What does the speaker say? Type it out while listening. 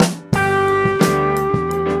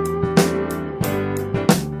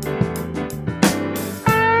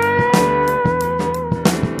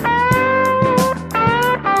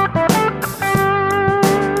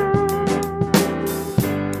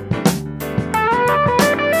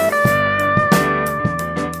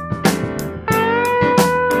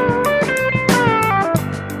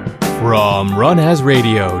From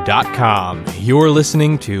runasradio.com, you're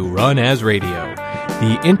listening to Run As Radio,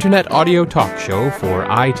 the internet audio talk show for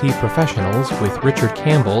IT professionals with Richard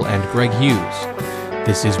Campbell and Greg Hughes.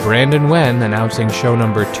 This is Brandon Wen announcing show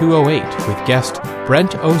number 208 with guest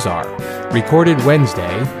Brent Ozar, recorded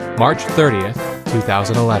Wednesday, March 30th,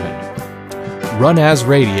 2011. Run As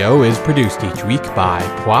Radio is produced each week by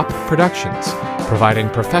PWOP Productions, providing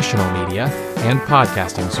professional media and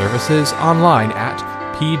podcasting services online at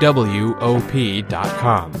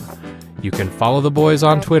pwop.com. You can follow the boys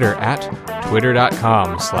on Twitter at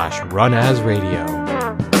twitter.com/runasradio.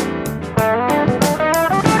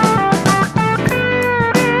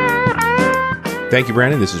 Thank you,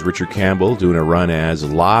 Brandon. This is Richard Campbell doing a Run As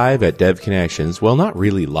live at Dev Connections. Well, not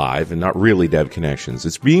really live and not really Dev Connections.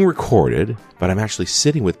 It's being recorded, but I'm actually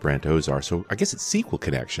sitting with Brent Ozar. So I guess it's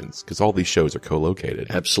SQLConnections because all these shows are co-located.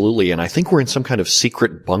 Absolutely. And I think we're in some kind of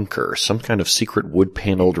secret bunker, some kind of secret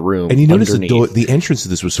wood-paneled room. And you notice the entrance to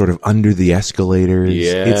this was sort of under the escalators.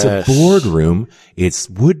 Yes. It's a boardroom. It's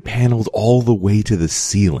wood-paneled all the way to the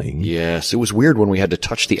ceiling. Yes. It was weird when we had to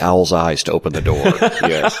touch the owl's eyes to open the door.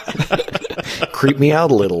 Yes. Creeped me out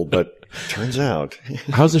a little, but turns out.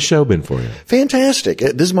 How's the show been for you? Fantastic.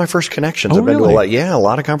 This is my first Connections. Oh, I've been really? to a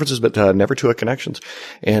lot of conferences, but never to a Connections.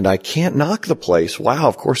 And I can't knock the place. Wow.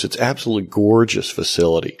 Of course, it's absolutely gorgeous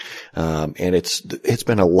facility. And it's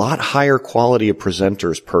been a lot higher quality of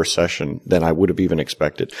presenters per session than I would have even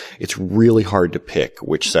expected. It's really hard to pick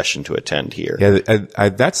which session to attend here. Yeah,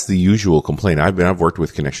 that's the usual complaint. I've worked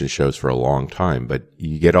with Connection shows for a long time, but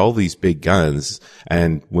you get all these big guns,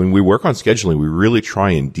 and when we work on scheduling, we really try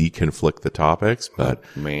and deconflict the topics, but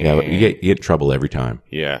yeah, you get trouble every time.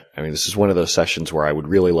 Yeah. I mean, this is one of those sessions where I would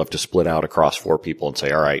really love to split out across 4 people and say,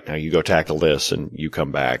 all right, now you go tackle this and you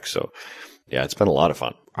come back. So yeah, it's been a lot of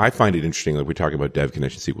fun. I find it interesting that we talk about Dev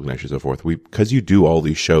Connections, SQL Connections, and so forth. Because you do all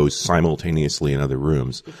these shows simultaneously in other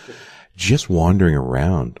rooms, just wandering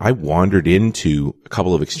around. I wandered into a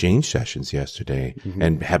couple of Exchange sessions yesterday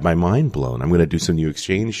and had my mind blown. I'm going to do some new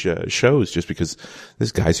Exchange shows just because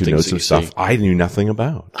there's guys who know some stuff I knew nothing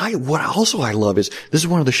about. What I love is this is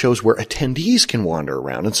one of the shows where attendees can wander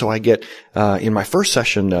around. And so I get, in my first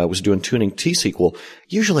session, was doing tuning T-SQL.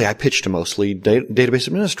 Usually I pitch to mostly database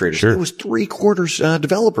administrators. Sure. It was 3/4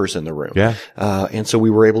 developers in the room. Yeah. And so we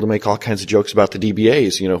were able to make all kinds of jokes about the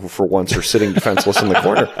DBAs, who for once are sitting defenseless in the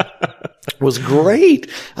corner. It was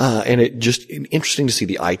great. And it just interesting to see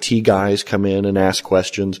the IT guys come in and ask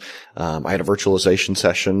questions. I had a virtualization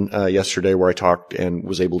session, yesterday where I talked and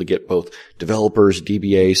was able to get both developers,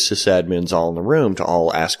 DBAs, sysadmins all in the room to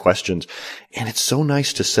all ask questions. And it's so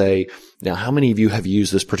nice to say, now, how many of you have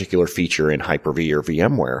used this particular feature in Hyper-V or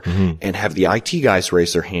VMware and have the IT guys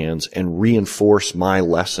raise their hands and reinforce my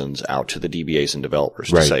lessons out to the DBAs and developers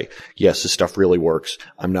to say, yes, this stuff really works.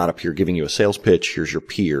 I'm not up here giving you a sales pitch. Here's your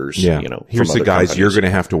peers. Yeah. Here's the guys companies you're going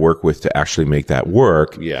to have to work with to actually make that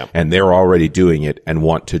work. Yeah. And they're already doing it and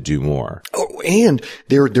want to do more. Oh, and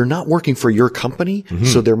they're not working for your company,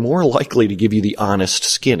 so they're more likely to give you the honest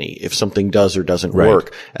skinny if something does or doesn't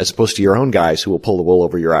work, as opposed to your own guys who will pull the wool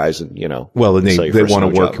over your eyes and, Well, and they want to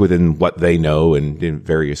work job. within what they know and in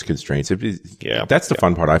various constraints. That's the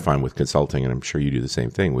fun part I find with consulting, and I'm sure you do the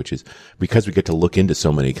same thing, which is because we get to look into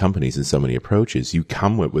so many companies and so many approaches, you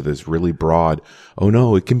come with this really broad, oh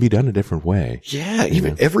no, it can be done a different way. Yeah,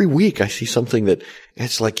 even every week I see something that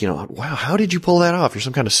it's like, wow, how did you pull that off? You're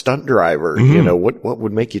some kind of stunt driver. What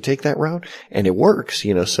would make you take that route? And it works,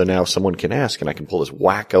 so now someone can ask and I can pull this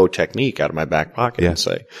wacko technique out of my back pocket and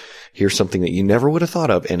say, here's something that you never would have thought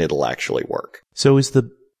of and it'll actually work. So is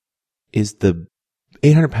the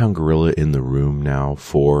 800-pound gorilla in the room now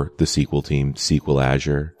for the SQL team,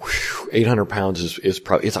 SQLAzure? 800 pounds is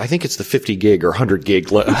probably, I think it's the 50 gig or 100 gig,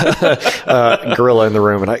 gorilla in the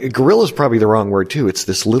room. And gorilla is probably the wrong word too. It's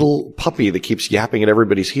this little puppy that keeps yapping at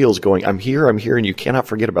everybody's heels going, I'm here, and you cannot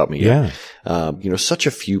forget about me yet. Such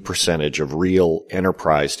a few percentage of real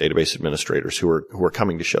enterprise database administrators who are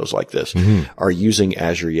coming to shows like this are using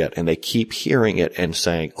Azure yet, and they keep hearing it and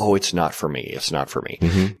saying, oh, it's not for me. It's not for me.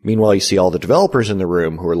 Meanwhile, you see all the developers in the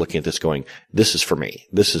room who are looking at this going, this is for me.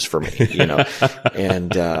 This is for me,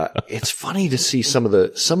 and, it's funny to see some of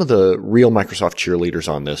the real Microsoft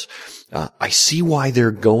cheerleaders on this. I see why they're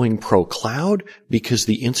going pro cloud, because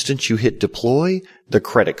the instant you hit deploy, the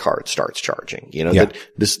credit card starts charging, that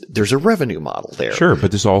there's a revenue model there. Sure. But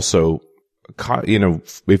there's also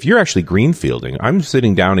if you're actually greenfielding, I'm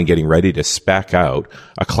sitting down and getting ready to spec out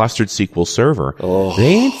a clustered SQL server. Oh, they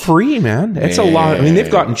ain't free, man. It's a lot. I mean,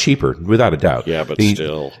 they've gotten cheaper without a doubt. Yeah, but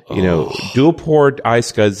still, dual port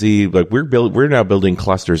iSCSI, like we're now building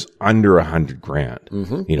clusters under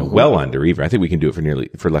 $100,000. Well under even. I think we can do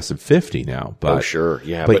it for less than 50 now. But sure,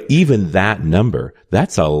 yeah. But even that number,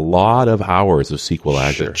 that's a lot of hours of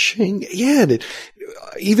SQLAzure. Yeah, and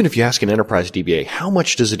even if you ask an enterprise DBA, how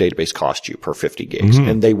much does a database cost you per 50 gigs?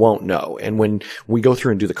 And they won't know. And when we go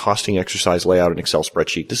through and do the costing exercise, lay out an Excel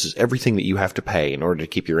spreadsheet, this is everything that you have to pay in order to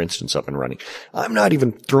keep your instance up and running. I'm not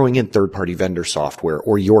even throwing in third-party vendor software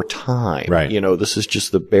or your time. Right. This is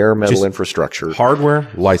just the bare metal infrastructure. Hardware,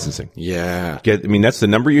 licensing. Yeah. That's the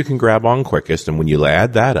number you can grab on quickest. And when you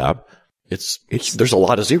add that up, there's a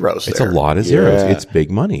lot of zeros there. It's a lot of zeros. Yeah. It's big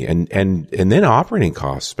money. And then operating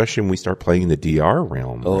costs, especially when we start playing in the DR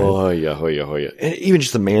realm. Oh, right? Yeah. And even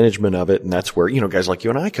just the management of it. And that's where, guys like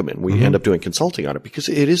you and I come in. We end up doing consulting on it because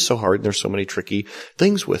it is so hard and there's so many tricky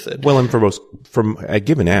things with it. Well, and from a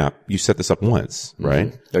given app, you set this up once,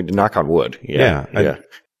 right? Knock on wood. Yeah.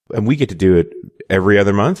 And we get to do it every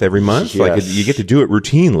other month, every month. Yes. Like you get to do it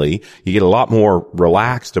routinely. You get a lot more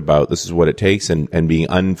relaxed about this is what it takes and being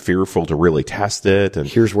unfearful to really test it. And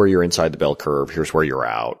here's where you're inside the bell curve. Here's where you're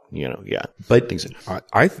out, yeah. But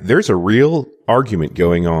there's a real argument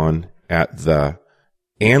going on at the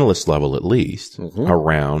analyst level, at least,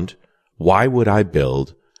 around why would I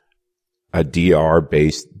build a DR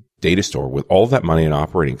based data store with all that money and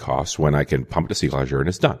operating costs when I can pump it to SQLAzure and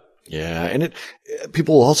it's done. Yeah. And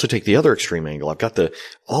people will also take the other extreme angle. I've got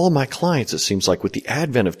all of my clients, it seems like with the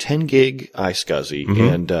advent of 10 gig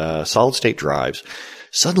iSCSI and, solid state drives,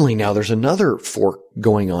 suddenly now there's another fork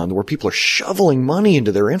going on where people are shoveling money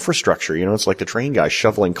into their infrastructure. It's like the train guy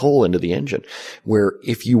shoveling coal into the engine, where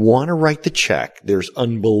if you want to write the check, there's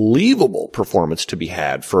unbelievable performance to be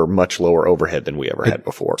had for much lower overhead than we ever had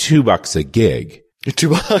before. $2 a gig.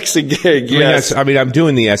 $2 a gig. Yes. I mean, I'm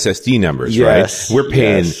doing the SSD numbers, right? We're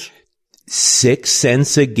paying 6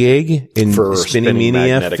 cents a gig in spinning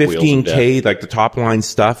media, 15K, like the top line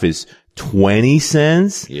stuff is 20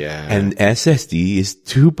 cents. Yeah. And SSD is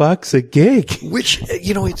 $2 a gig. Which,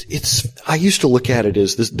 I used to look at it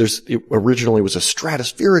as it originally was a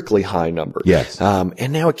stratospherically high number. Yes.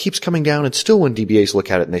 And now it keeps coming down. And still when DBAs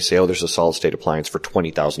look at it and they say, oh, there's a solid state appliance for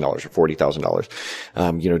 $20,000 or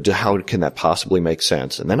 $40,000. How can that possibly make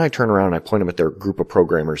sense? And then I turn around and I point them at their group of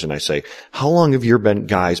programmers and I say, how long have your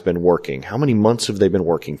guys been working? How many months have they been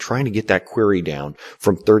working trying to get that query down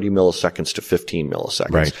from 30 milliseconds to 15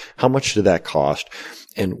 milliseconds? Right. How much did that cost?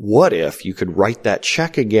 And what if you could write that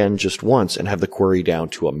check again just once and have the query down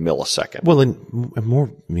to a millisecond? Well, and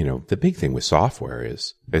more, the big thing with software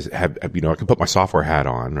is I can put my software hat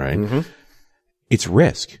on, right? It's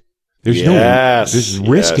risk. There's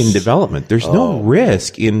risk in development. There's no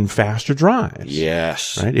risk in faster drives.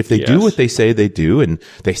 Yes. Right? If they do what they say they do and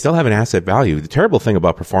they still have an asset value, the terrible thing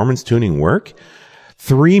about performance tuning work,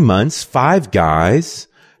 3 months, 5 guys,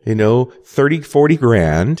 30, 40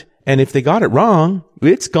 grand. And if they got it wrong,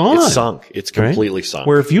 it's gone. It's sunk. It's completely sunk.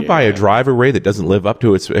 Where if you buy a drive array that doesn't live up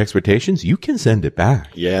to its expectations, you can send it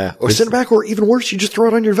back. Yeah. Or send it back, or even worse, you just throw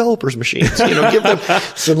it on your developers' machines. Give them,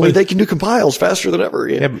 suddenly they can do compiles faster than ever.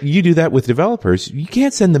 Yeah, but you do that with developers. You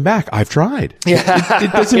can't send them back. I've tried. Yeah.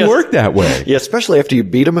 It doesn't work that way. Yeah, especially after you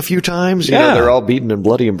beat them a few times. They're all beaten and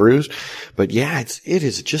bloody and bruised. But yeah, it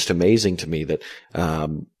is just amazing to me that,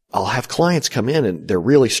 I'll have clients come in and they're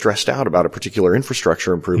really stressed out about a particular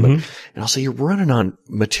infrastructure improvement. And I'll say, you're running on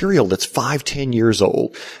material that's 5-10 years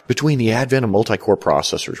old between the advent of multi-core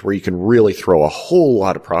processors where you can really throw a whole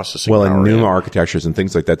lot of processing power and new architectures and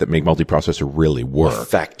things like that make multiprocessor really work.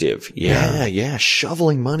 Effective. Yeah.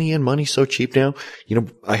 Shoveling money in, money's so cheap now.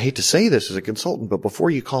 I hate to say this as a consultant, but before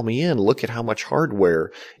you call me in, look at how much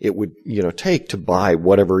hardware it would, take to buy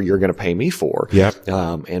whatever you're going to pay me for. Yep.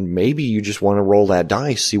 And maybe you just want to roll that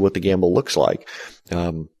dice, see what the gamble looks like.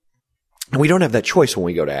 And we don't have that choice when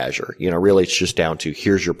we go to Azure. Really it's just down to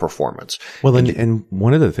here's your performance. Well, and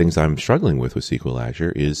one of the things I'm struggling with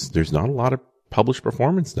SQLAzure is there's not a lot of published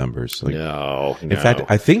performance numbers. No. In fact,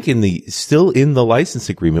 I think still in the license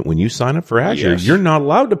agreement, when you sign up for Azure, you're not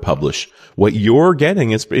allowed to publish what you're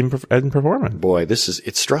getting in performance. Boy,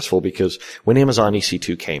 it's stressful because when Amazon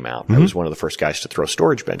EC2 came out, I was one of the first guys to throw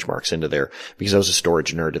storage benchmarks into there because I was a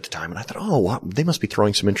storage nerd at the time. And I thought, oh, wow, they must be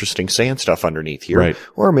throwing some interesting SAN stuff underneath here. Right.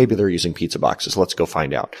 Or maybe they're using pizza boxes. Let's go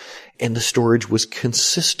find out. And the storage was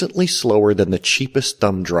consistently slower than the cheapest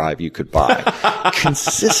thumb drive you could buy.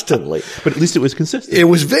 Consistently. But at least it it was consistent. It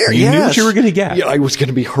was very, You knew what you were going to get. Yeah, I was going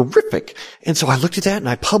to be horrific. And so I looked at that and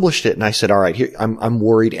I published it and I said, all right, here, I'm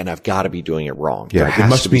worried and I've got to be doing it wrong. Yeah, there has it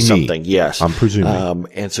must to be be me. something. Yes. I'm presuming.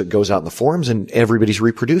 And so it goes out in the forums and everybody's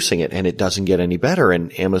reproducing it and it doesn't get any better.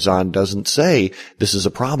 And Amazon doesn't say this is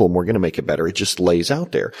a problem. We're going to make it better. It just lays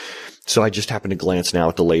out there. So I just happened to glance now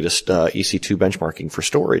at the latest EC2 benchmarking for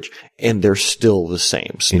storage, and they're still the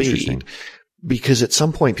same speed. Interesting. Because at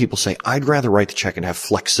some point people say, I'd rather write the check and have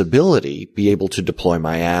flexibility, be able to deploy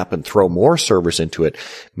my app and throw more servers into it.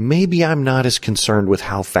 Maybe I'm not as concerned with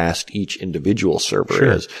how fast each individual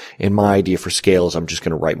server is. And my idea for scale is I'm just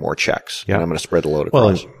going to write more checks. And I'm going to spread the load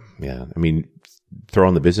across. Well, yeah. I mean, throw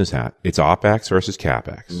on the business hat. It's OpEx versus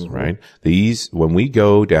CapEx, right? When we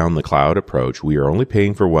go down the cloud approach, we are only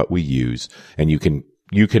paying for what we use, and you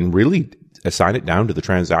can really assign it down to the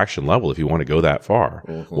transaction level if you want to go that far.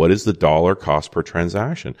 What is the dollar cost per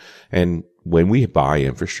transaction? And when we buy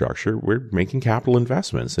infrastructure, we're making capital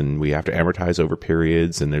investments and we have to amortize over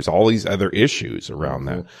periods, and there's all these other issues around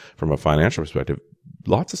that from a financial perspective.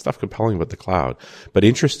 Lots of stuff compelling about the cloud, but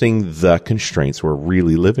interesting the constraints we're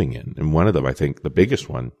really living in. And one of them, I think the biggest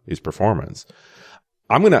one, is performance.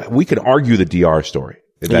 We could argue the DR story.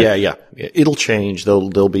 Yeah. It'll change.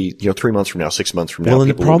 They'll be, 3 months from now, 6 months from now. Well,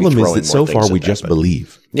 and the problem is that so far we just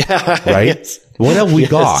believe. Yeah. Right? Yes. What else we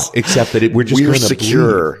got except that we're just going to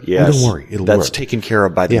secure. believe. Yes. Don't worry. It'll That's work. taken care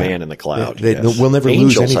of by the man in the cloud. We'll never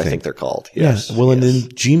Angels, lose anything. I think they're called. Yes. Yeah. Well, and then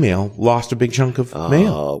Gmail lost a big chunk of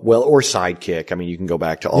mail. Well, or Sidekick. I mean, you can go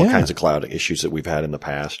back to all kinds of cloud issues that we've had in the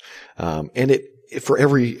past. And for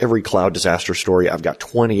every cloud disaster story, I've got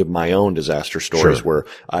 20 of my own disaster stories where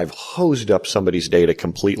I've hosed up somebody's data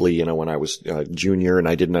completely, when I was junior and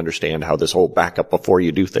I didn't understand how this whole backup before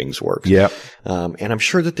you do things works. Yeah. And I'm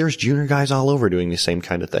sure that there's junior guys all over doing the same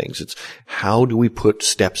kind of things. It's how do we put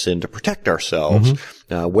steps in to protect ourselves,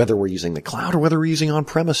 whether we're using the cloud or whether we're using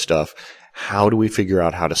on-premise stuff. How do we figure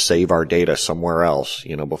out how to save our data somewhere else,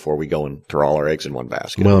 before we go and throw all our eggs in one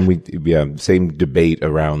basket? Well, and same debate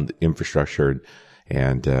around infrastructure.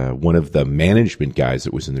 And one of the management guys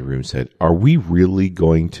that was in the room said, are we really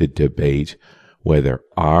going to debate whether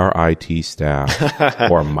our IT staff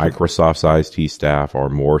or Microsoft's IT staff are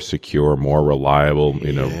more secure, more reliable,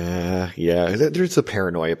 Yeah. There's the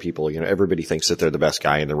paranoia people, everybody thinks that they're the best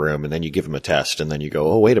guy in the room, and then you give them a test and then you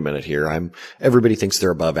go, oh, wait a minute here. Everybody thinks they're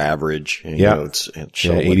above average. And,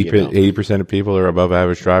 80% of people are above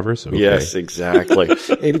average drivers. Okay. Yes, exactly.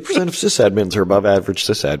 80% of sysadmins are above average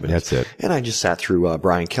sysadmins. That's it. And I just sat through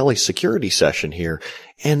Brian Kelly's security session here.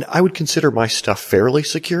 And I would consider my stuff fairly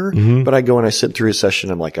secure, but I go and I sit through his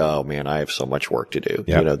session. I'm like, oh man, I have so much work to do.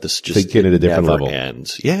 Yep. This just get at a different never level.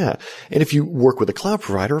 ends. Yeah. And if you work with a cloud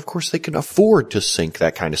provider, of course they can afford to sink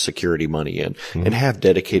that kind of security money in and have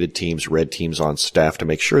dedicated teams, red teams on staff to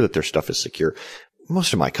make sure that their stuff is secure.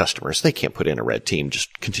 Most of my customers, they can't put in a red team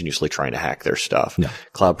just continuously trying to hack their stuff. No.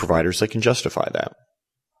 Cloud providers, they can justify that.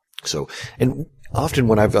 So, and often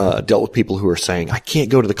when I've dealt with people who are saying, I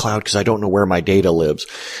can't go to the cloud because I don't know where my data lives.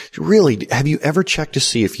 Really, have you ever checked to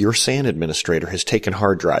see if your SAN administrator has taken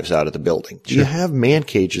hard drives out of the building? Do you have man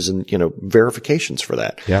cages and, verifications for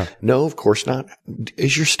that? Yeah. No, of course not.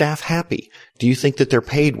 Is your staff happy? Do you think that they're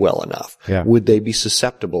paid well enough? Yeah. Would they be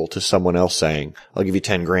susceptible to someone else saying, I'll give you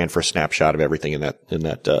 $10,000 for a snapshot of everything in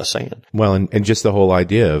that SAN? Well, and just the whole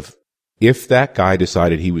idea of, if that guy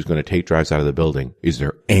decided he was going to take drives out of the building, is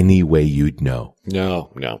there any way you'd know?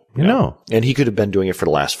 No. And he could have been doing it for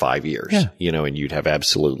the last 5 years, and you'd have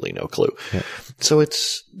absolutely no clue. Yeah. So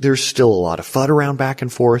there's still a lot of FUD around back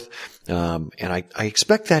and forth. And I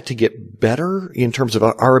expect that to get better in terms of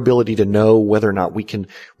our ability to know whether or not we can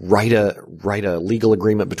write a legal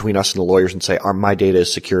agreement between us and the lawyers and say, my data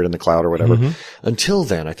is secured in the cloud or whatever. Until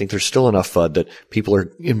then, I think there's still enough FUD that people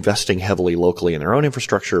are investing heavily locally in their own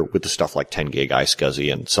infrastructure with the stuff like 10 gig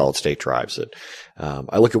iSCSI and solid state drives that,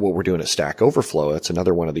 I look at what we're doing at Stack Overflow. That's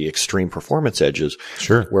another one of the extreme performance edges.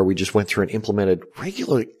 Sure. Where we just went through and implemented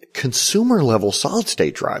regular consumer level solid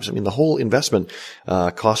state drives. I mean, the whole investment,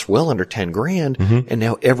 cost well under $10,000 and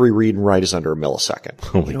now every read and write is under a millisecond.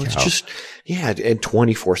 Holy cow. It's just, and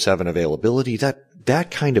 24/7 availability.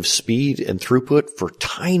 That kind of speed and throughput for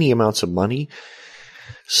tiny amounts of money.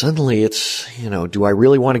 Suddenly it's, do I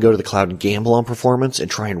really want to go to the cloud and gamble on performance and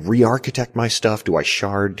try and re-architect my stuff? Do I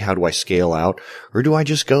shard? How do I scale out? Or do I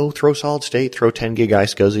just go throw solid state, throw 10 gig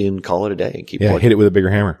iSCSI and call it a day and keep plugging? Hit it with a bigger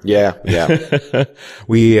hammer. Yeah.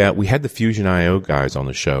 We had the Fusion IO guys on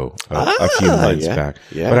the show a few months back.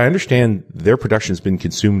 Yeah. But I understand their production's been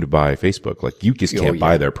consumed by Facebook. Like you just can't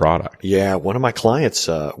buy their product. Yeah. One of my clients,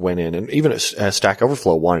 went in and even Stack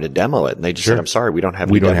Overflow wanted to demo it and they just said, I'm sorry, we don't have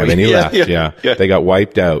any left. Yeah. They got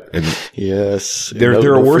wiped out. And yes. there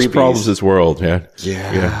are worse problems in this world, man.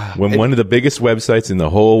 Yeah. When one of the biggest websites in the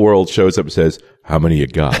whole world shows up and says, how many you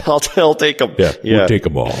got? I'll take them. Yeah. We'll take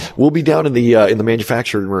them all. We'll be down in the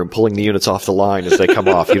manufacturing room pulling the units off the line as they come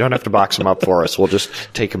off. You don't have to box them up for us. We'll just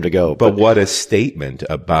take them to go. But what a statement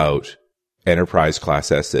about enterprise class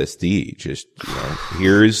SSD. Just,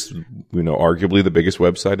 here's, arguably the biggest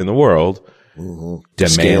website in the world.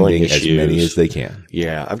 Demanding as many as they can.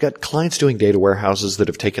 Yeah. I've got clients doing data warehouses that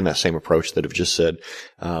have taken that same approach, that have just said,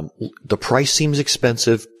 the price seems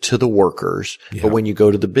expensive to the workers, but when you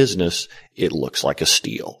go to the business, it looks like a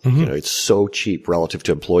steal. It's so cheap relative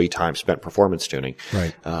to employee time spent performance tuning,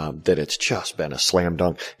 right? That it's just been a slam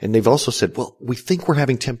dunk. And they've also said, well, we think we're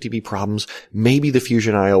having TempDB problems. Maybe the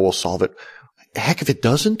Fusion IO will solve it. Heck, if it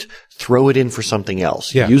doesn't, throw it in for something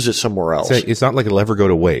else. Yeah. Use it somewhere else. It's not like it'll ever go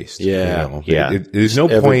to waste. Yeah. There's no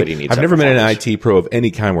point. I've never met an IT pro of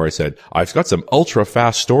any kind where I said, I've got some ultra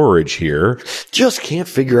fast storage here. Just can't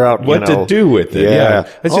figure out what to do with it. Yeah.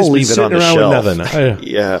 It's just leave it on the shelf. With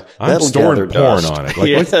nothing. I'm storing porn on it.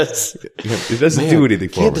 Yes. It doesn't do anything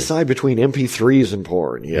for me. Can't decide between MP3s and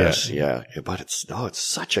porn. Yes. Yeah. But it's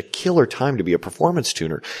such a killer time to be a performance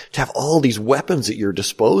tuner, to have all these weapons at your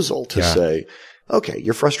disposal to say, okay,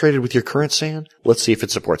 you're frustrated with your current SAN? Let's see if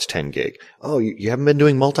it supports 10 gig. Oh, you haven't been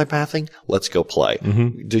doing multipathing? Let's go play.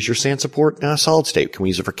 Does your SAN support solid state? Can we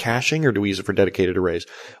use it for caching, or do we use it for dedicated arrays?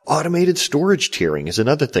 Automated storage tiering is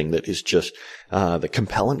another thing that is just, the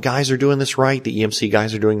compellent guys are doing this right. The EMC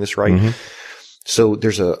guys are doing this right. So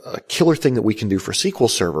there's a killer thing that we can do for SQL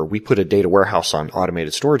Server. We put a data warehouse on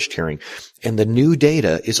automated storage tiering, and the new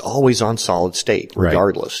data is always on solid state,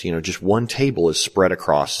 regardless. Right. Just one table is spread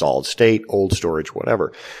across solid state, old storage,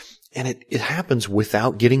 whatever. And it happens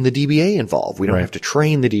without getting the DBA involved. We don't have to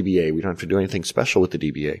train the DBA. We don't have to do anything special with the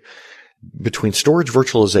DBA. Between storage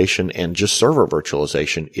virtualization and just server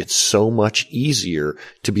virtualization, it's so much easier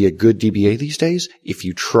to be a good DBA these days if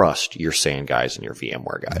you trust your SAN guys and your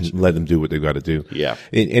VMware guys. Let them do what they've got to do. Yeah.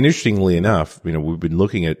 And interestingly enough, we've been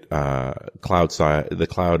looking at the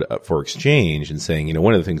cloud for Exchange and saying,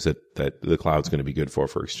 one of the things that the cloud's going to be good for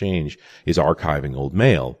Exchange is archiving old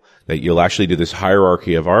mail. That you'll actually do this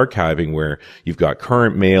hierarchy of archiving where you've got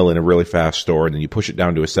current mail in a really fast store, and then you push it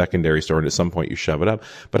down to a secondary store, and at some point you shove it up.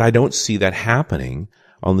 But I don't see that happening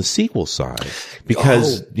on the SQL side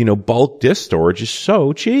because, bulk disk storage is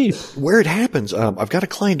so cheap. Where it happens, I've got a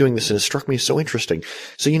client doing this and it struck me as so interesting.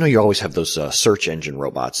 So, you always have those search engine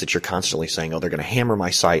robots that you're constantly saying, they're going to hammer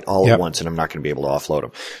my site all at once and I'm not going to be able to offload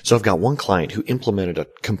them. So I've got one client who implemented a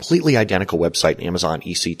completely identical website in Amazon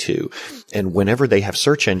EC2. And whenever they have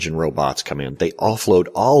search engine robots come in, they offload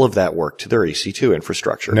all of that work to their EC2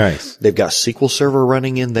 infrastructure. Nice. They've got SQL Server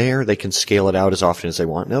running in there. They can scale it out as often as they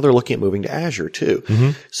want. Now they're looking at moving to Azure too.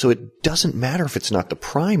 So it doesn't matter if it's not the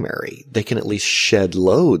primary. They can at least shed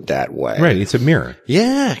load that way. Right. It's a mirror.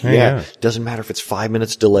 Yeah. Doesn't matter if it's 5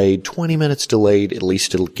 minutes delayed, 20 minutes delayed, at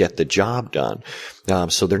least it'll get the job done.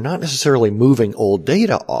 So they're not necessarily moving old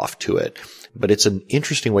data off to it, but it's an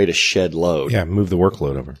interesting way to shed load. Yeah, move the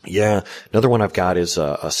workload over. Yeah. Another one I've got is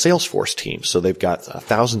a Salesforce team. So they've got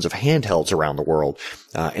thousands of handhelds around the world,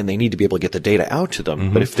 and they need to be able to get the data out to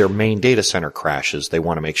them. But if their main data center crashes, they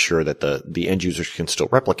want to make sure that the end users can still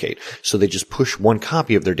replicate. So they just push one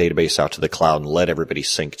copy of their database out to the cloud and let everybody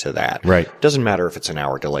sync to that. Right. Doesn't matter if it's an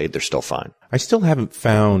hour delayed, they're still fine. I still haven't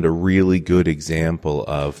found a really good example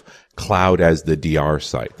of cloud as the DR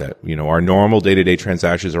site that, our normal day-to-day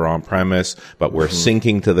transactions are on premise, but we're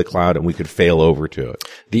syncing to the cloud and we could fail over to it.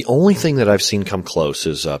 The only thing that I've seen come close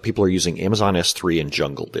is, people are using Amazon S3 and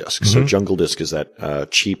Jungle Disk. So Jungle Disk is that,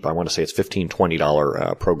 cheap, I want to say it's $15,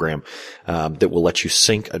 $20, program, that will let you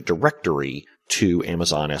sync a directory to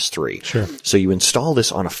Amazon S3. Sure. So you install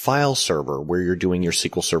this on a file server where you're doing your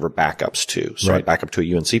SQL Server backups to. So I back up to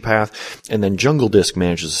a UNC path, and then Jungle Disk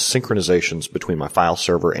manages synchronizations between my file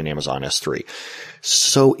server and Amazon S3.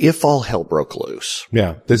 So if all hell broke loose.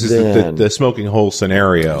 Yeah. This is the smoking hole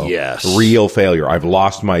scenario. Yes. Real failure. I've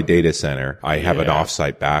lost my data center. I have an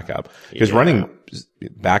offsite backup. Because running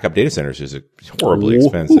backup data centers is horribly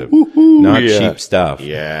expensive. Not cheap stuff.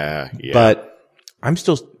 Yeah. But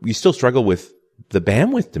you still struggle with the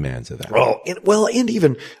bandwidth demands of that. And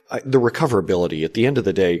even the recoverability. At the end of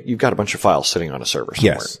the day, you've got a bunch of files sitting on a server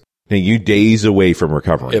somewhere. Yes. You days away from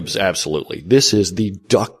recovering. Absolutely. This is the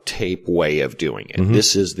duct tape way of doing it.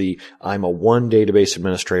 This is I'm a one database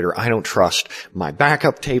administrator. I don't trust my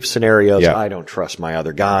backup tape scenarios. I don't trust my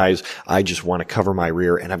other guys. I just want to cover my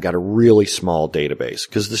rear, and I've got a really small database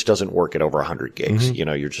because this doesn't work at over 100 gigs.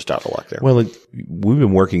 You're just out of luck there. Well, we've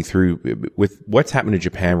been working through with what's happened in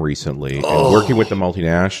Japan recently and working with the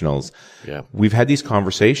multinationals. Yeah. We've had these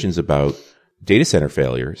conversations about data center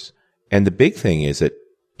failures. And the big thing is that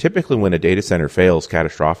typically when a data center fails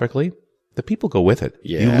catastrophically, the people go with it.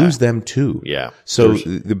 Yeah. You lose them too. Yeah. So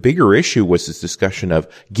the bigger issue was this discussion of,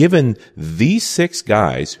 given these 6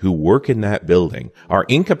 guys who work in that building are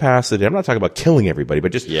incapacitated, I'm not talking about killing everybody,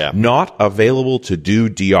 but just not available to do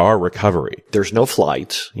DR recovery. There's no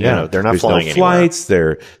flights. They're not There's flying no anywhere. flights.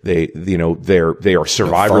 They are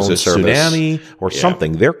survivors of tsunami or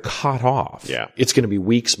something. They're cut off. Yeah. It's going to be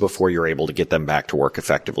weeks before you're able to get them back to work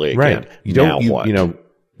effectively again. Right. You don't, what?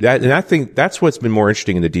 And I think that's what's been more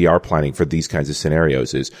interesting in the DR planning for these kinds of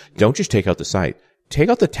scenarios is don't just take out the site. Take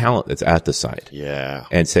out the talent that's at the site. Yeah.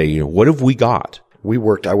 And say, what have we got? I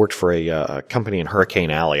worked for a company in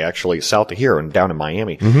Hurricane Alley, actually south of here and down in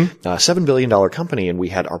Miami. $7 billion company, and we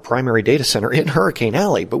had our primary data center in Hurricane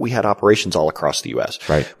Alley, but we had operations all across the U.S.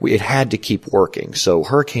 Right. It had to keep working. So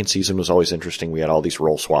hurricane season was always interesting. We had all these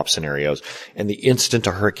roll swap scenarios, and the instant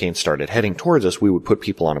a hurricane started heading towards us, we would put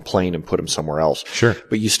people on a plane and put them somewhere else. Sure.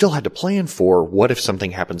 But you still had to plan for what if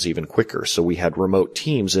something happens even quicker. So we had remote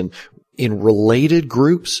teams and in related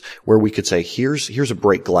groups where we could say, here's a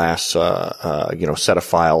break glass, set of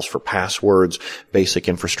files for passwords, basic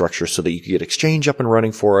infrastructure so that you can get Exchange up and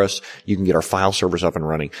running for us. You can get our file servers up and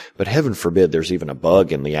running. But heaven forbid there's even a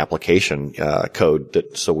bug in the application, code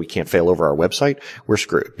so we can't fail over our website. We're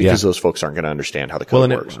screwed because those folks aren't going to understand how the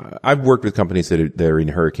code works. I've worked with companies that are in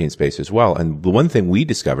hurricane space as well. And the one thing we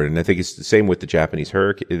discovered, and I think it's the same with the Japanese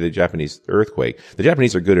earthquake, the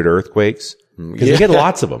Japanese are good at earthquakes. Because they get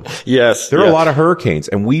lots of them. Yes. There are a lot of hurricanes.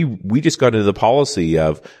 And we just got into the policy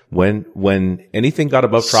of when anything got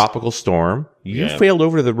above tropical storm, you failed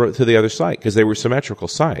over to the other site because they were symmetrical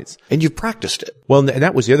sites. And you've practiced it. Well, and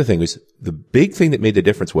that was the other thing was the big thing that made the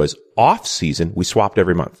difference was off season, we swapped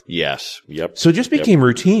every month. Yes. Yep. So it just became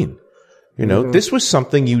routine. This was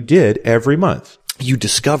something you did every month. You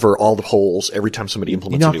discover all the holes every time somebody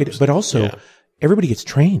implements a new but also everybody gets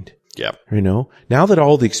trained. Yeah. Now that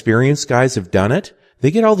all the experienced guys have done it, they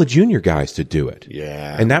get all the junior guys to do it.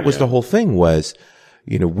 Yeah. And that was the whole thing was,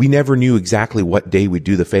 we never knew exactly what day we'd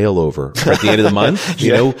do the failover at the end of the month.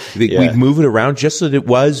 We'd move it around just so that it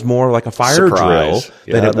was more like a fire drill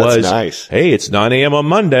than it was. Nice. Hey, it's 9 a.m. on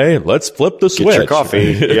Monday. Let's flip the switch. Get your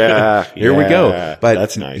coffee. Yeah. Here we go. But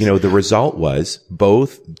that's nice. The result was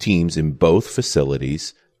both teams in both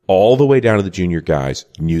facilities, all the way down to the junior guys,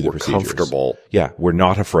 knew the procedures. Comfortable. Yeah, we're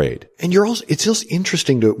not afraid. And it's just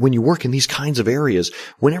interesting when you work in these kinds of areas,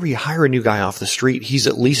 whenever you hire a new guy off the street, he's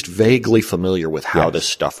at least vaguely familiar with how this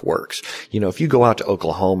stuff works. If you go out to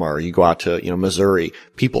Oklahoma or you go out to, Missouri,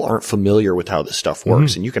 people aren't familiar with how this stuff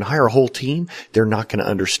works. And you can hire a whole team. They're not going to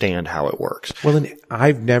understand how it works. Well, and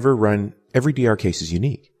I've never run, every DR case is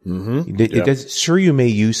unique. It does. Sure, you may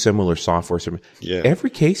use similar software. Every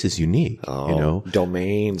case is unique.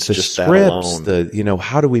 Domains, the just scripts, that alone.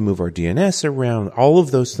 How do we move our DNS around? All of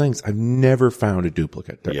those things. I've never found a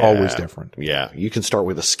duplicate. They're always different. Yeah, you can start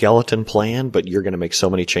with a skeleton plan, but you're going to make so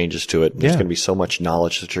many changes to it. And there's going to be so much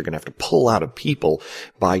knowledge that you're going to have to pull out of people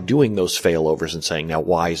by doing those failovers and saying, "Now,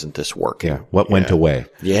 why isn't this working?" Yeah, what went away?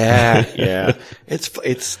 Yeah.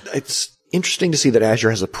 It's interesting to see that Azure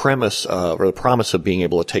has a premise, or the promise of being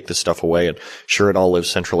able to take this stuff away, and sure, it all lives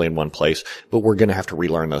centrally in one place, but we're going to have to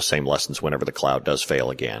relearn those same lessons whenever the cloud does fail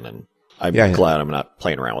again. And I'm glad I'm not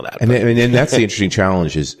playing around with that. And that's the interesting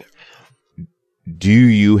challenge is, do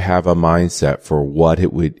you have a mindset for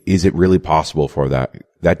is it really possible for that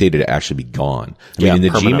data to actually be gone? I mean, in the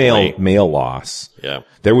Gmail mail loss,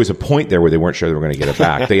 there was a point there where they weren't sure they were going to get it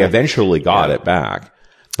back. They eventually got it back.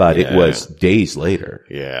 But it was days later.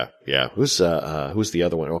 Yeah. Who's the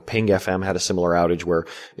other one? Oh, Ping FM had a similar outage where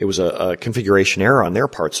it was a configuration error on their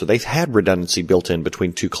part. So they've had redundancy built in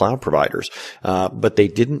between two cloud providers. But they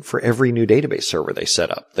didn't for every new database server they set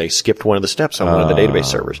up. They skipped one of the steps on one of the database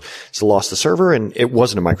servers. So lost the server, and it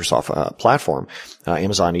wasn't a Microsoft platform.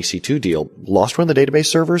 Amazon EC2 deal, lost one of the database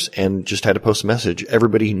servers and just had to post a message.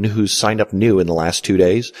 Everybody who's signed up new in the last 2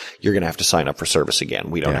 days, you're going to have to sign up for service again.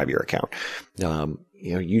 We don't have your account.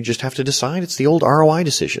 You just have to decide. It's the old ROI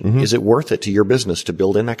decision. Is it worth it to your business to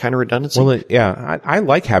build in that kind of redundancy? Well, I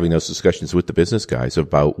like having those discussions with the business guys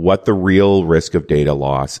about what the real risk of data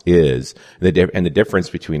loss is, and the difference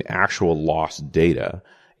between actual lost data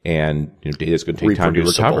and data is going to take time to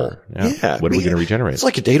recover. Yeah. What are we going to regenerate? It's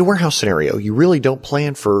like a data warehouse scenario. You really don't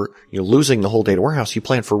plan for losing the whole data warehouse. You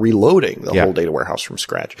plan for reloading the whole data warehouse from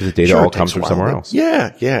scratch. The data all comes from somewhere else.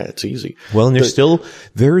 Yeah, it's easy. Well, and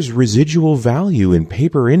there's residual value in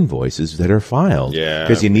paper invoices that are filed. Yeah.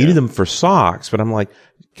 Because you needed them for SOX, but I'm like,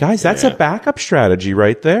 guys, that's a backup strategy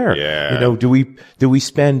right there. Yeah. Do we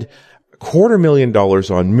spend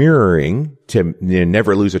 $250,000 on mirroring to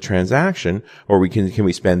never lose a transaction, or can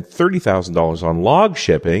we spend $30,000 on log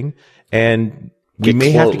shipping, and we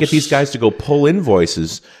may have to get these guys to go pull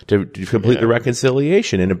invoices to complete the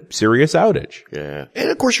reconciliation in a serious outage. Yeah.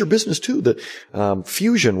 And of course your business too.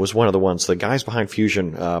 Fusion was one of the ones, the guys behind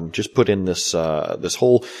Fusion, just put in this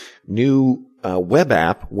whole new web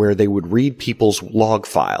app where they would read people's log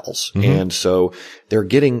files. Mm-hmm. And so they're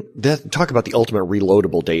getting that, talk about the ultimate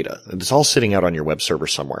reloadable data. It's all sitting out on your web server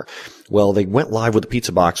somewhere. Well, they went live with a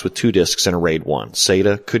pizza box with 2 disks and a RAID 1.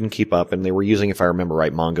 SATA couldn't keep up, and they were using, if I remember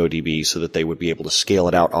right, MongoDB so that they would be able to scale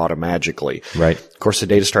it out automatically. Right. Of course, the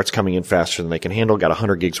data starts coming in faster than they can handle, got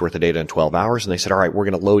 100 gigs worth of data in 12 hours, and they said, all right, we're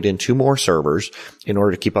going to load in 2 more servers in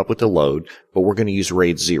order to keep up with the load, but we're going to use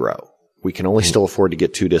RAID 0. We can only still afford to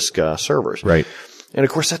get 2 disk servers. Right. And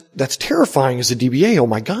of course that's terrifying as a DBA. Oh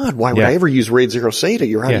my God, why would I ever use RAID 0 SATA?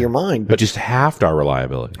 You're out of your mind. But just halved our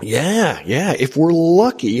reliability. Yeah. If we're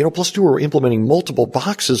lucky, plus 2, we're implementing multiple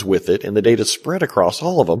boxes with it and the data's spread across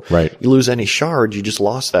all of them. Right. You lose any shards, you just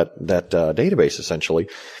lost that database essentially.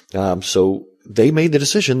 So they made the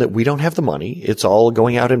decision that we don't have the money. It's all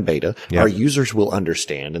going out in beta. Our users will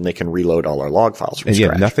understand and they can reload all our log files from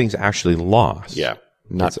scratch. And nothing's actually lost. Yeah.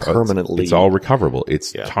 Not permanently. It's all recoverable.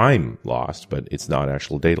 It's time lost, but it's not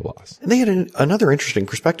actual data loss. And they had another interesting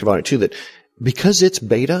perspective on it too, that because it's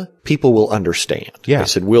beta, people will understand. Yeah. They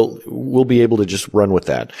said, we'll be able to just run with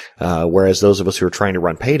that. Whereas those of us who are trying to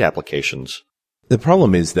run paid applications. The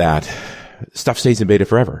problem is that stuff stays in beta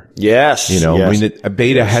forever. Yes. I mean, a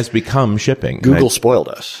beta has become shipping. Google spoiled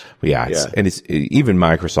us. Yeah. And it's even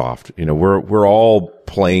Microsoft, we're all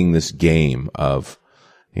playing this game of,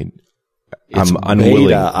 It's I'm unwilling.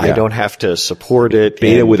 Beta. I don't have to support it.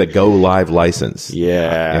 Beta with a go live license.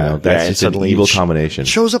 Yeah. That's just an evil combination. It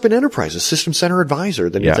shows up in Enterprise, a System Center Advisor,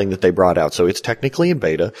 the new thing that they brought out. So it's technically in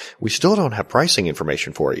beta. We still don't have pricing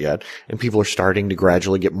information for it yet. And people are starting to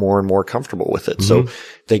gradually get more and more comfortable with it. Mm-hmm. So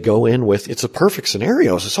they go in with, it's a perfect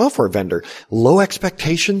scenario as a software vendor. Low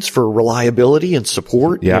expectations for reliability and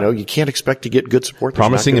support. Yeah. You can't expect to get good support.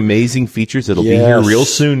 Promising amazing features that'll be here real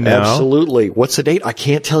soon now. Absolutely. What's the date? I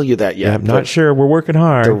can't tell you that yet. Yeah, I'm not sure. We're working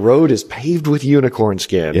hard. The road is paved with unicorn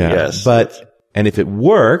skin. Yeah. Yes. And if it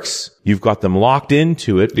works, you've got them locked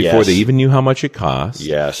into it before they even knew how much it costs.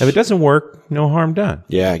 Yes. If it doesn't work, no harm done.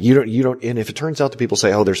 Yeah. You don't, and if it turns out that people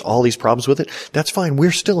say, oh, there's all these problems with it, that's fine.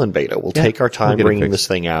 We're still in beta. We'll take our time bringing this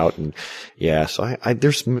thing out. And so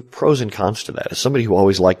there's pros and cons to that. As somebody who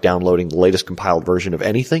always liked downloading the latest compiled version of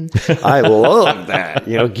anything, I love that.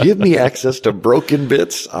 Give me access to broken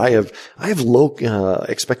bits. I have low,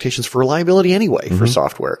 expectations for reliability anyway for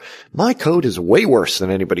software. My code is way worse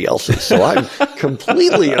than anybody else's. So I'm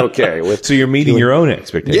completely okay with. So you're meeting your own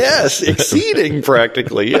expectations. Yes, exceeding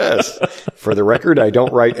practically. Yes. For the record, I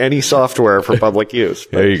don't write any software for public use.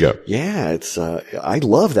 There you go. Yeah, it's I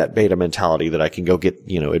love that beta mentality that I can go get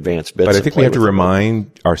advanced bits. But I think we have to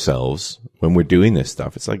remind ourselves when we're doing this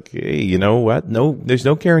stuff. It's like, hey, you know what? No, there's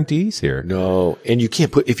no guarantees here. No, and you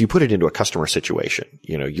can't if you put it into a customer situation,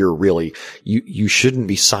 you're really you shouldn't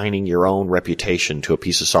be signing your own reputation to a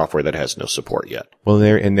piece of software that has no support yet. Well,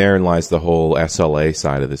 therein lies the whole SLA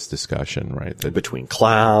side of this discussion, right? Between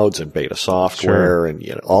clouds and beta software and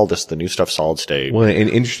all this, the new stuff, solid state. Well, and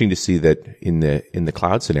interesting to see that in the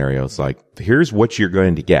cloud scenario, it's like, here's what you're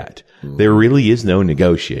going to get. There really is no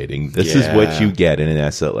negotiating. This is what you get in an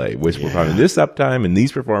SLA. We're providing this uptime and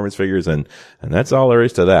these performance figures, and that's all there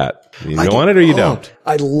is to that. You want it or you don't.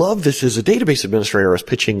 I love this. As a database administrator, I was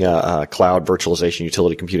pitching cloud virtualization,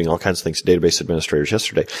 utility computing, all kinds of things to database administrators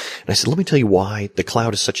yesterday. And I said, let me tell you why the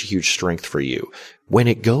cloud is such a huge strength for you. When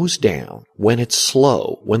it goes down, when it's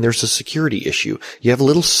slow, when there's a security issue, you have a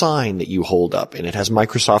little sign that you hold up, and it has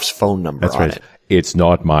Microsoft's phone number on it. It's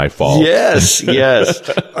not my fault. Yes.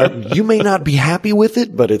 You may not be happy with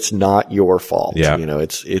it, but it's not your fault. Yeah.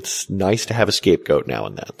 It's nice to have a scapegoat now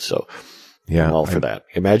and then. So yeah, I'm all for that.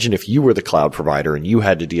 Imagine if you were the cloud provider and you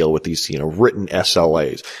had to deal with these, written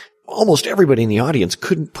SLAs. Almost everybody in the audience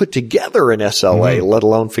couldn't put together an SLA, let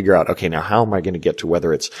alone figure out, okay, now how am I going to get to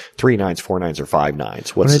whether it's 3 nines, 4 nines, or 5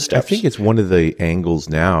 nines? What's the steps? I think it's one of the angles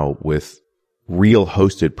now with real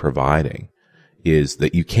hosted providing is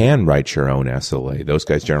that you can write your own SLA. Those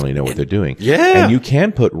guys generally know what they're doing. Yeah. And you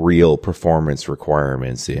can put real performance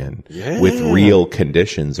requirements in with real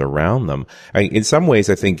conditions around them. I mean, in some ways,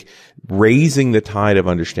 I think raising the tide of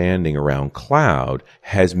understanding around cloud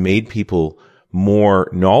has made people more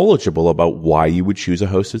knowledgeable about why you would choose a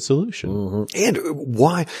hosted solution. And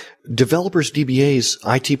why developers, DBAs,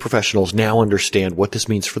 IT professionals now understand what this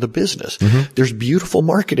means for the business. There's beautiful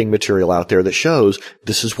marketing material out there that shows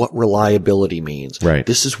this is what reliability means. Right.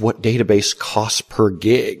 This is what database costs per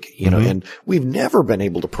gig, you know, and we've never been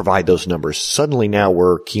able to provide those numbers. Suddenly now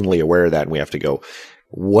we're keenly aware of that and we have to go,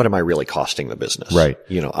 what am I really costing the business? Right.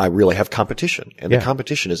 You know, I really have competition, and the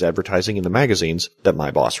competition is advertising in the magazines that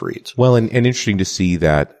my boss reads. Well, and interesting to see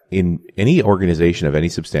that in any organization of any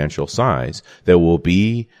substantial size, there will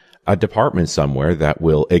be a department somewhere that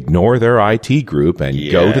will ignore their IT group and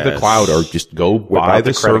go to the cloud or just go buy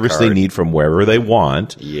the service they need from wherever they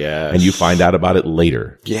want. Yes. And you find out about it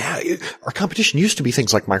later. Yeah. Our competition used to be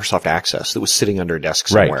things like Microsoft Access that was sitting under a desk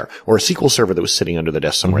somewhere, or a SQL server that was sitting under the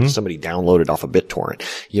desk somewhere that somebody downloaded off a BitTorrent.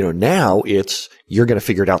 You know, now it's, you're going to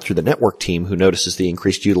figure it out through the network team who notices the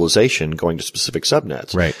increased utilization going to specific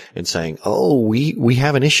subnets. Right. And saying, oh, we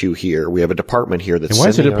have an issue here. We have a department here that's and why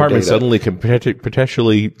is the sending our department data. suddenly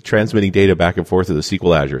potentially transmitting data back and forth to the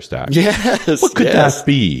SQLAzure stack? Yes. What could that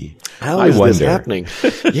be? How is this happening?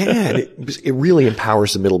 And it really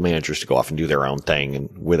empowers the middle managers to go off and do their own thing and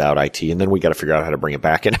without IT. And then we got to figure out how to bring it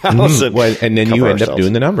back in house. And then you end up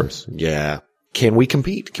doing the numbers. Yeah. Can we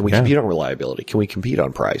compete? Can we compete on reliability? Can we compete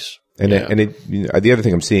on price? And the other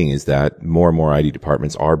thing I'm seeing is that more and more IT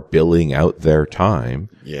departments are billing out their time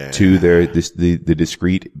to the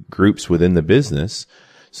discrete groups within the business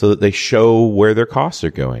so that they show where their costs are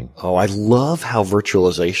going. Oh, I love how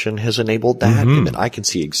virtualization has enabled that. And that I can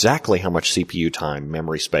see exactly how much CPU time,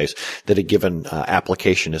 memory space that a given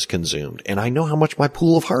application is consumed. And I know how much my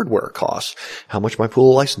pool of hardware costs, how much my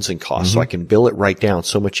pool of licensing costs. So I can bill it right down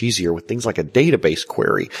so much easier with things like a database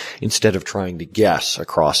query instead of trying to guess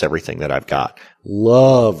across everything that I've got.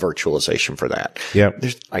 Love virtualization for that. Yeah.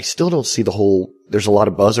 I still don't see there's a lot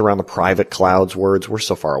of buzz around the private clouds words. We're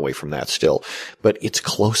so far away from that still, but it's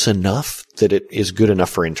close enough that it is good enough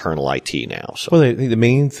for internal IT now. So. Well, I think the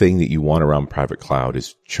main thing that you want around private cloud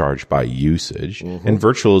is charged by usage, and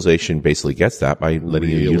virtualization basically gets that by letting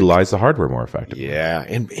you utilize the hardware more effectively. Yeah.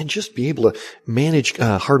 And just be able to manage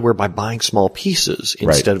hardware by buying small pieces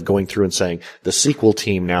instead of going through and saying the SQL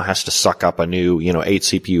team now has to suck up a new, 8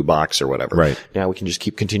 CPU box or whatever. Right. Now we can just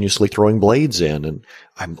keep continuously throwing blades in. And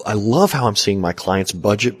I love how I'm seeing my clients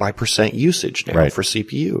budget by percent usage now for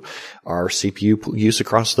CPU. Our CPU use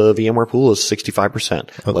across the VMware pool is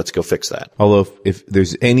 65%. Let's go fix that. Although if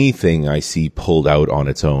there's anything I see pulled out on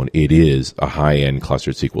its own, it is a high-end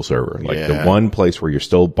clustered SQL server. Like the one place where you're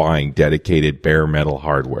still buying dedicated bare metal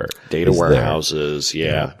hardware. Data warehouses.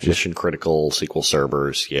 Mission critical SQL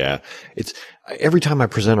servers. Yeah. Every time I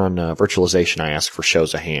present on virtualization, I ask for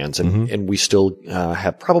shows of hands, and we still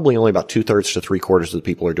have probably only about 2/3 to 3/4 of the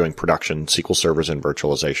people are doing production SQL servers and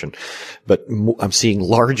virtualization. But I'm seeing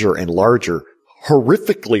larger and larger,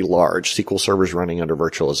 horrifically large SQL servers running under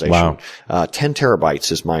virtualization. Wow. 10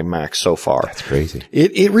 terabytes is my max so far. That's crazy.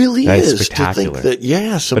 It really is spectacular. to think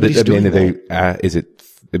that, somebody's doing that.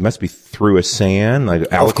 It must be through a SAN, like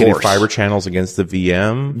allocated fiber channels against the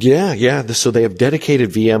VM. Yeah. So they have dedicated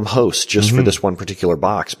VM hosts just for this one particular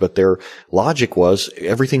box, but their logic was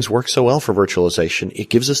everything's worked so well for virtualization. It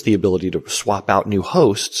gives us the ability to swap out new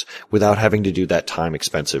hosts without having to do that time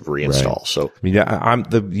expensive reinstall. Right. So,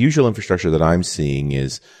 the usual infrastructure that I'm seeing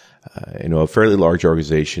is, a fairly large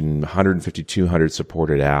organization, 150, 200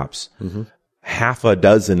 supported apps. Half a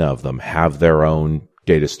dozen of them have their own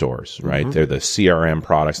data stores, right? They're the CRM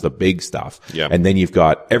products, the big stuff. And then you've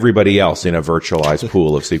got everybody else in a virtualized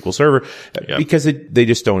pool of SQL Server because they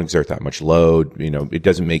just don't exert that much load. It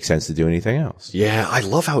doesn't make sense to do anything else. Yeah. I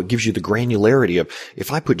love how it gives you the granularity of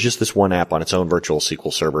if I put just this one app on its own virtual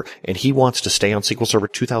SQL Server and he wants to stay on SQL Server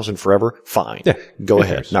 2000 forever, fine. Yeah. Go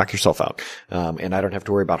ahead. Knock yourself out. And I don't have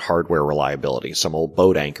to worry about hardware reliability. Some old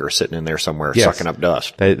boat anchor sitting in there somewhere sucking up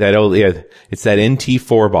dust. It's that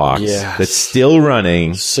NT4 box that's still running.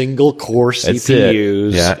 Single core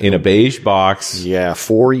CPUs. Yeah, in a beige box. Yeah,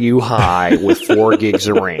 4U high with 4 gigs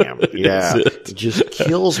of RAM. Yeah, it just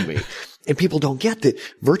kills me. And people don't get that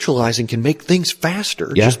virtualizing can make things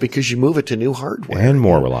faster just because you move it to new hardware. And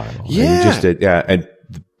more reliable. Yeah. And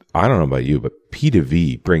I don't know about you, but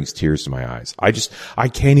P2V brings tears to my eyes. I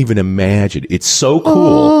can't even imagine. It's so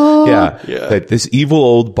cool. Yeah. That this evil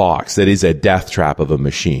old box that is a death trap of a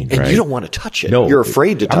machine, And right? you don't want to touch it. No. You're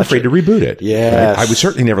afraid to touch it. I'm afraid to reboot it. Yes. Right? I would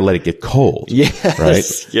certainly never let it get cold. Yes.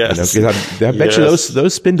 Right? Yes. You know, 'cause I bet you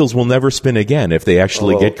those spindles will never spin again if they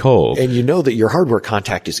actually get cold. And you know that your hardware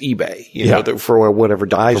contact is eBay, you know, for whatever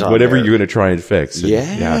dies on whatever there. you're going to try and fix.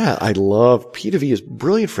 Yeah. I love P2V is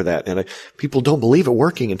brilliant for that. And people don't believe it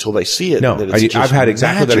working until they see it. No, and it's I've had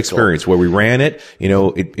exactly that magical. experience where we ran it, you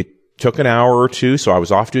know, it took an hour or two, so I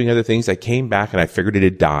was off doing other things. I came back and I figured it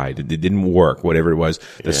had died. It didn't work, whatever it was.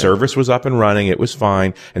 The service was up and running. It was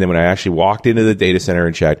fine. And then when I actually walked into the data center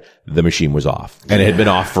and checked, the machine was off. And it had been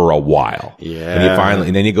off for a while. Yeah.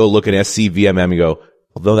 And then you go look at SCVMM and go,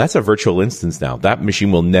 although that's a virtual instance now, that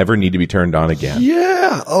machine will never need to be turned on again. Yeah.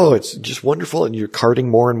 Oh, it's just wonderful. And you're carting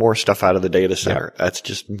more and more stuff out of the data center. Yeah. That's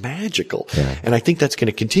just magical. Yeah. And I think that's going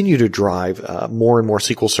to continue to drive more and more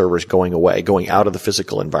SQL servers going away, going out of the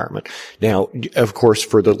physical environment. Now, of course,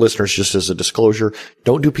 for the listeners, just as a disclosure,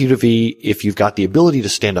 don't do P2V. If you've got the ability to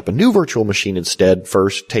stand up a new virtual machine instead,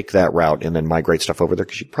 first take that route and then migrate stuff over there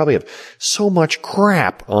because you probably have so much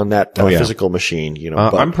crap on that physical machine. You know,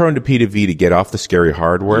 I'm prone to P2V to get off the scary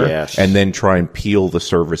hardware and then try and peel the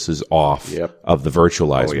services off of the virtualized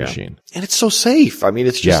machine. And it's so safe. I mean,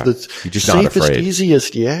 it's just the just safest,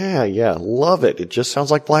 easiest. Yeah. Love it. It just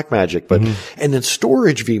sounds like black magic. But, and then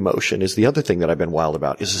storage vMotion is the other thing that I've been wild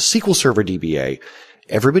about is a SQL Server DBA.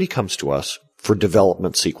 Everybody comes to us for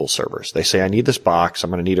development SQL servers. They say, I need this box.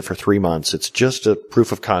 I'm going to need it for 3 months. It's just a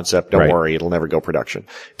proof of concept. Don't worry. It'll never go production.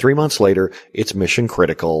 3 months later, it's mission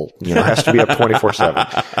critical. You know, has to be up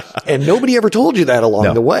 24/7. And nobody ever told you that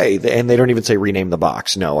along the way. And they don't even say rename the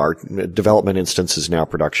box. No, our development instance is now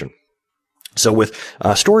production. So with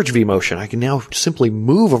storage vMotion, I can now simply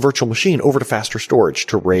move a virtual machine over to faster storage,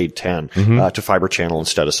 to RAID 10, to Fiber Channel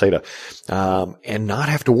instead of SATA, and not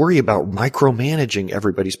have to worry about micromanaging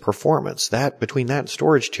everybody's performance. Between that and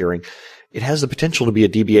storage tiering, it has the potential to be a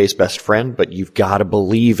DBA's best friend, but you've got to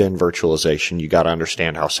believe in virtualization. You got to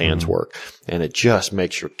understand how SANs work. And it just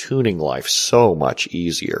makes your tuning life so much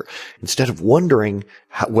easier. Instead of wondering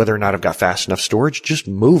whether or not I've got fast enough storage, just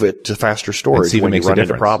move it to faster storage when you run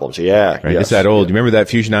into problems. Yeah. Right. It's that old, you remember that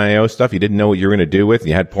Fusion IO stuff you didn't know what you were going to do with and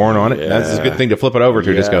you had porn on it? Yeah. That's a good thing to flip it over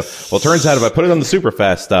to. Just go, well, it turns out if I put it on the super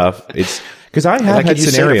fast stuff, it's, because I have had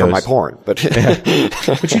scenarios for my porn, but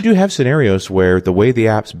but you do have scenarios where the way the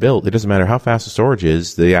app's built, it doesn't matter how fast the storage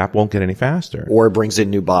is, the app won't get any faster. Or it brings in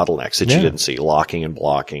new bottlenecks that you didn't see, locking and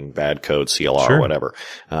blocking, bad code, CLR, whatever.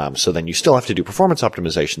 So then you still have to do performance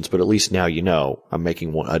optimizations, but at least now you know I'm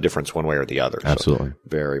making a difference one way or the other. Absolutely. So,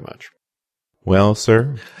 very much. Well,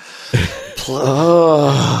 sir. It's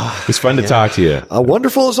fun to talk to you.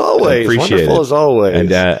 Wonderful as always. Wonderful as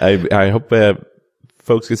always. And I hope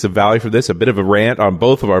folks get some value from this. A bit of a rant on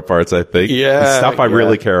both of our parts, I think. Yeah. Stuff I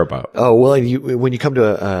really care about. Oh, well, when you come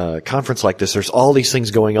to a conference like this, there's all these things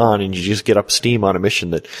going on and you just get up steam on a mission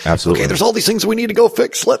that, absolutely. Okay, there's all these things we need to go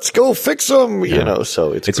fix. Let's go fix them. You know,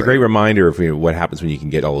 so it's a great reminder of what happens when you can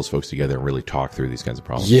get all those folks together and really talk through these kinds of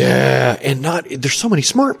problems. Yeah. And there's so many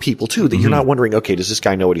smart people too that you're not wondering, okay, does this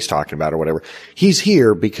guy know what he's talking about or whatever? He's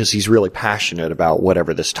here because he's really passionate about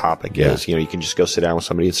whatever this topic is. You know, you can just go sit down with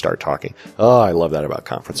somebody and start talking. Oh, I love that about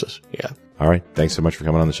conferences. Yeah. All right. Thanks so much for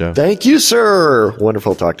coming on the show. Thank you, sir.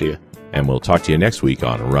 Wonderful to talk to you. And we'll talk to you next week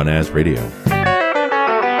on Run As Radio.